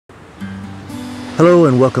Hello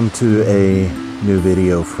and welcome to a new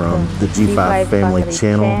video from the G5 Family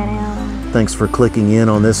Channel. Thanks for clicking in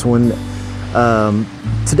on this one.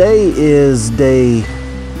 Today is day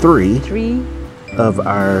three of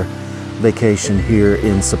our vacation here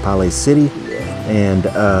in Sapali City, and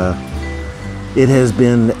it has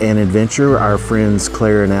been an adventure. Our friends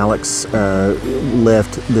Claire and Alex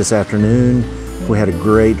left this afternoon. We had a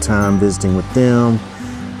great time visiting with them,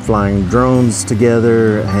 flying drones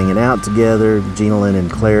together, hanging out together. Gina-Lynn and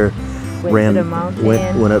Claire went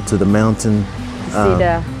up to the mountain. See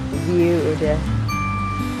the view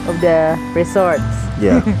of the resorts.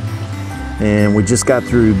 Yeah. And we just got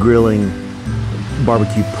through grilling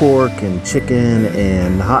barbecue pork and chicken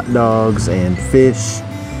and hot dogs and fish.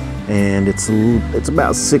 And it's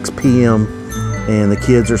about 6 p.m. and the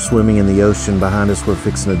kids are swimming in the ocean behind us. We're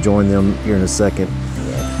fixing to join them here in a second.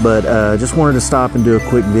 But just wanted to stop and do a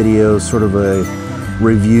quick video, sort of a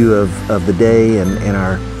review of the day and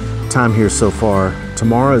our time here so far.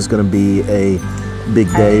 Tomorrow is going to be a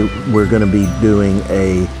big day. We're going to be doing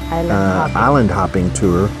a island hopping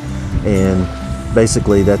tour, and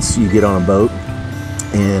basically that's you get on a boat,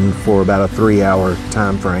 and for about a 3-hour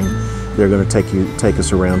time frame, they're going to take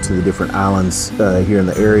us around to the different islands here in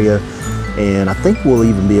the area, and I think we'll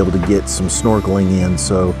even be able to get some snorkeling in.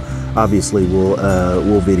 So obviously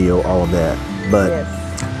we'll video all of that,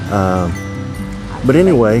 but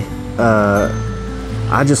anyway,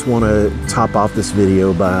 I just want to top off this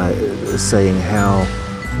video by saying how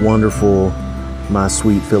wonderful my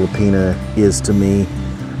sweet Filipina is to me.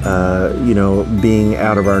 You know, being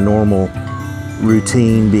out of our normal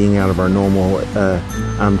routine, being out of our normal,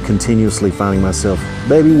 I'm continuously finding myself,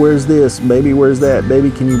 baby, where's this? Baby, where's that?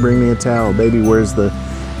 Baby, can you bring me a towel? Baby, where's the,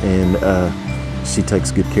 and she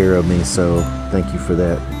takes good care of me, so thank you for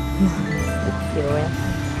that.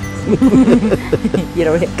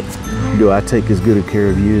 You're welcome. Do I take as good a care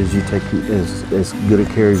of you as you take as good a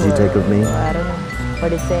care as you take of me? I don't know.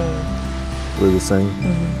 What are you saying? We're the same?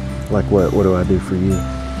 Mm-hmm. Like what? What do I do for you?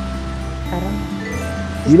 I don't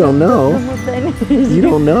know. You don't know. You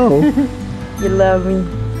don't know. You love me.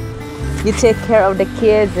 You take care of the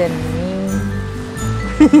kids and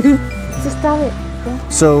me. Just tell it. Yeah.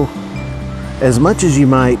 So, as much as you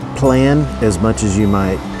might plan, as much as you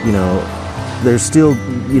might, you know, there's still,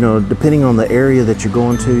 you know, depending on the area that you're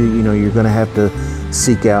going to, you know, you're going to have to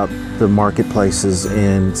seek out the marketplaces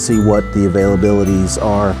and see what the availabilities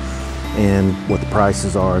are and what the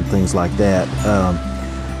prices are and things like that.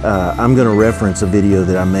 I'm going to reference a video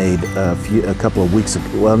that I made a couple of weeks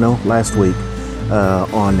ago, well, no, last week,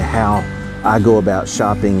 on how I go about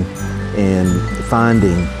shopping and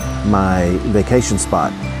finding my vacation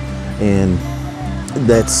spot. And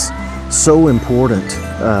that's so important,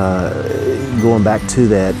 going back to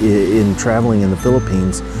that in traveling in the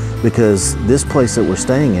Philippines, because this place that we're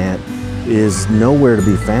staying at is nowhere to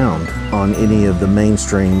be found on any of the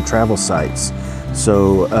mainstream travel sites.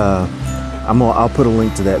 So I'll put a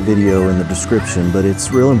link to that video in the description, but it's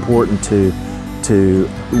real important to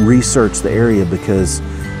research the area, because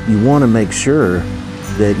you want to make sure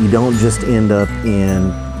that you don't just end up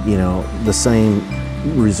in, you know, the same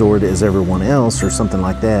resort as everyone else or something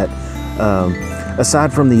like that.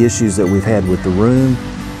 Aside from the issues that we've had with the room,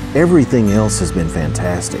 everything else has been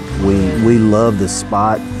fantastic. We love this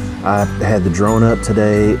spot. I had the drone up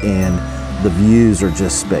today and the views are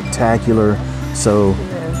just spectacular. So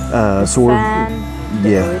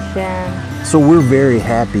so we're very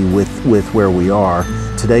happy with where we are.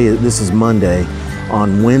 Today, this is Monday.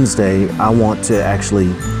 On Wednesday, I want to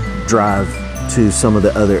actually drive to some of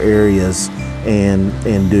the other areas and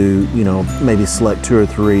do, you know, maybe select 2 or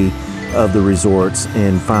 3 of the resorts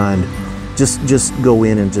and find, just go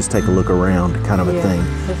in and just take a look around, kind of a thing,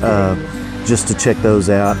 just to check those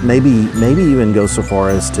out. Maybe even go so far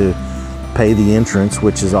as to pay the entrance,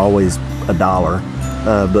 which is always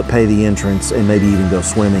 $1, but pay the entrance and maybe even go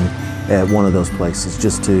swimming at one of those places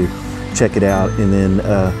just to check it out. And then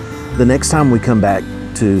the next time we come back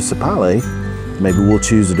to Sapali, maybe we'll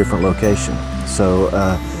choose a different location. So,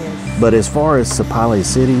 but as far as Sapali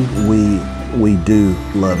City, we do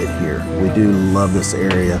love it here. We do love this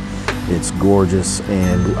area. It's gorgeous,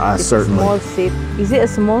 and it's certainly. A small city. Is it a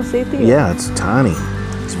small city? Yeah, it's tiny.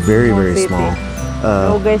 It's very, very small.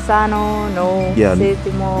 No Gaisano, no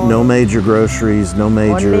city mall. No major groceries, no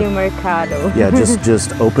major. Only Mercado. Yeah,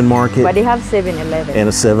 just open market. But they have 7-Eleven. And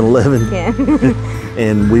a 7-Eleven. Yeah.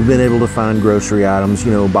 And we've been able to find grocery items,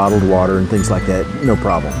 you know, bottled water and things like that, no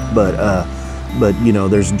problem. But you know,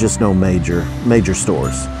 there's just no major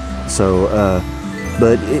stores. So,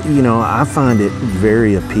 but it, you know, I find it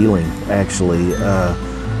very appealing, actually.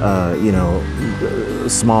 you know,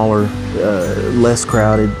 smaller, less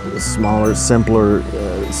crowded, smaller, simpler.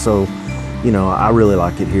 So, you know, I really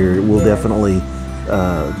like it here. We'll definitely,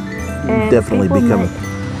 definitely people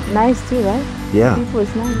become. nice too, right? Yeah. People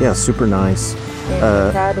is nice. Yeah, super nice.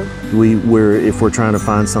 Cattle. If we're trying to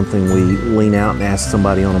find something, we lean out and ask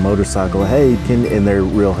somebody on a motorcycle, hey, and they're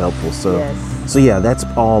real helpful. So, Yes. so yeah, that's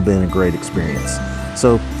all been a great experience.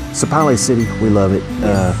 So, Sapale City, we love it.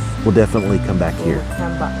 We'll definitely come back here.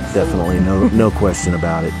 Come back. Definitely, no question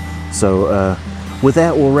about it. So, with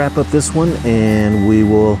that, we'll wrap up this one, and we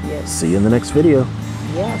will Yes. see you in the next video.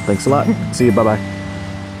 Yes. Thanks a lot. See you. Bye bye.